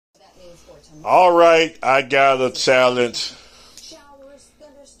All right, I got a challenge.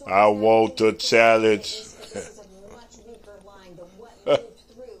 I want the challenge.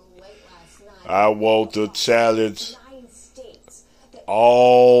 I want the challenge.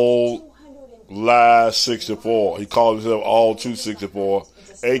 All Live 64. He called himself All 264,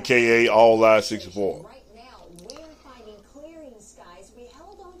 a.k.a. All Live 64.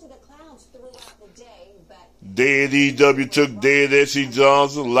 Dead EW took dead S.C.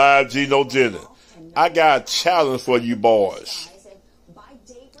 Johnson, live Gino Jennings. I got a challenge for you boys.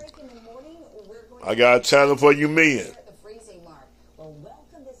 I got a challenge for you men.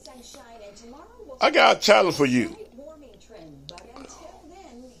 I got a challenge for you.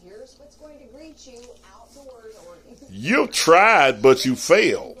 You tried, but you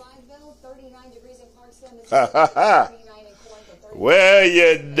failed. Ha ha ha. Well,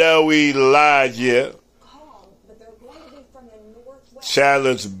 you know we lied yet.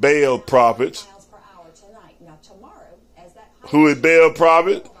 Challenge Baal prophets. Who is Baal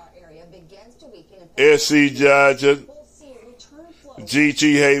prophet? S.C. Johnson,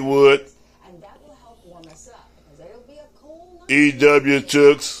 G.T. Haywood, E.W.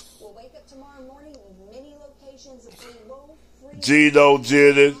 Tooks, Gino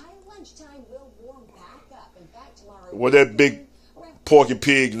Jennings, what that big porky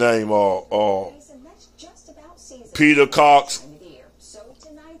pig name, Peter Cox.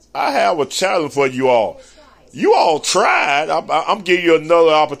 I have a challenge for you all. You all tried. I'm giving you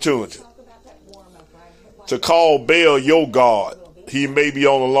another opportunity to call Baal your God. He may be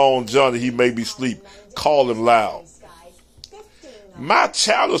on a long journey. He may be asleep. Call him loud. My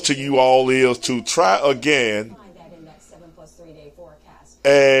challenge to you all is to try again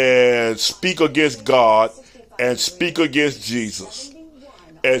and speak against God and speak against Jesus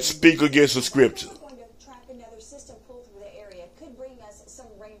and speak against the scripture.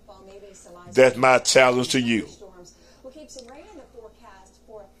 That's my challenge to you.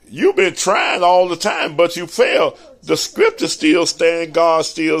 You've been trying all the time, but you fail. The scripture still stand, God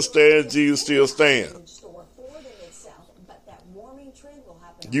still stands, Jesus still stands.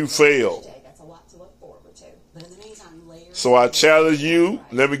 You failed. So I challenge you.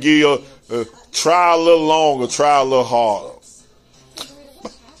 Let me give you try a little longer, try a little harder.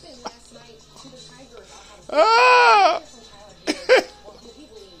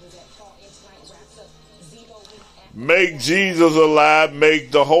 Make Jesus alive,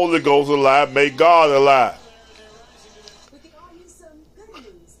 make the Holy Ghost alive, make God alive.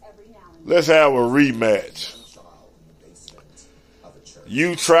 Let's have a rematch.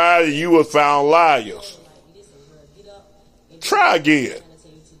 You tried and you were found liars. Try again.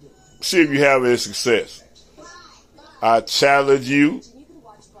 See if you have any success. I challenge you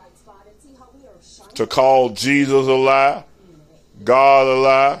to call Jesus alive, God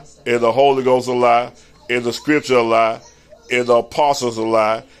alive, and the Holy Ghost alive, and the scripture alive, and the apostles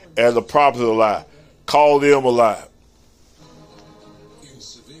alive, and the prophets alive. Call them alive.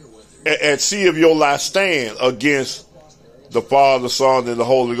 And see if your life stand against the Father, the Son, and the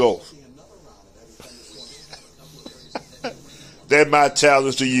Holy Ghost. That's my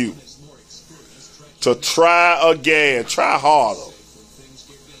challenge to you. To try again. Try harder.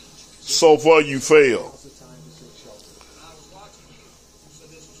 So far you fail.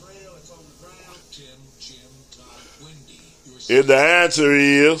 And the answer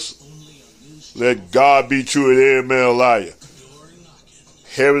is, let God be true and every man a liar.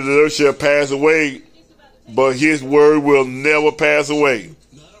 Heaven and earth shall pass away, but his word will never pass away.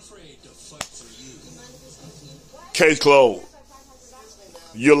 Case closed.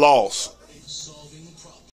 You're lost.